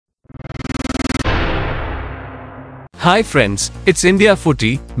Hi friends, it's India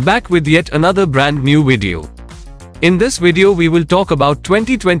Footy, back with yet another brand new video. In this video we will talk about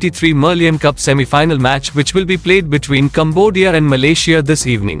 2023 Merlion Cup semi-final match which will be played between Cambodia and Malaysia this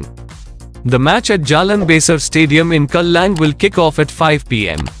evening. The match at Jalan Besar Stadium in Kallang will kick off at 5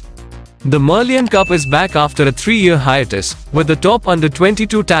 p.m. The Merlion Cup is back after a 3-year hiatus, with the top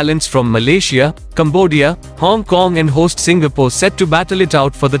under-22 talents from Malaysia, Cambodia, Hong Kong and host Singapore set to battle it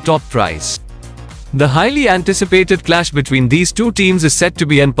out for the top prize. The highly anticipated clash between these two teams is set to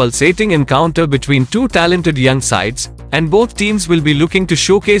be an pulsating encounter between two talented young sides, and both teams will be looking to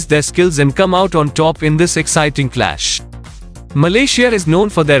showcase their skills and come out on top in this exciting clash. Malaysia is known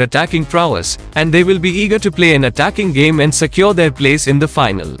for their attacking prowess, and they will be eager to play an attacking game and secure their place in the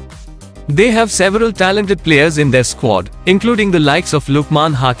final. They have several talented players in their squad, including the likes of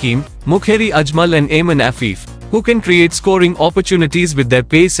Luqman Hakim, Mukheri Ajmal and Ayman Afif, who can create scoring opportunities with their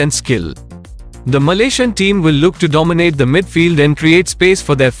pace and skill. The Malaysian team will look to dominate the midfield and create space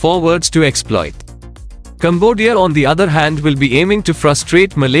for their forwards to exploit. Cambodia, on the other hand, will be aiming to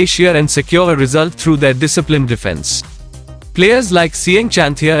frustrate Malaysia and secure a result through their disciplined defense. Players like Sieng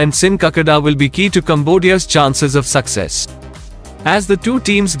Chanthia and Sin Kakada will be key to Cambodia's chances of success. As the two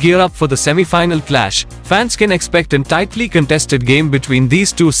teams gear up for the semi-final clash, fans can expect a tightly contested game between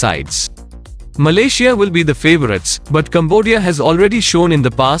these two sides. Malaysia will be the favourites, but Cambodia has already shown in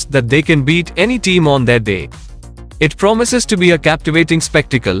the past that they can beat any team on their day. It promises to be a captivating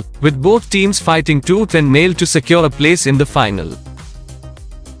spectacle, with both teams fighting tooth and nail to secure a place in the final.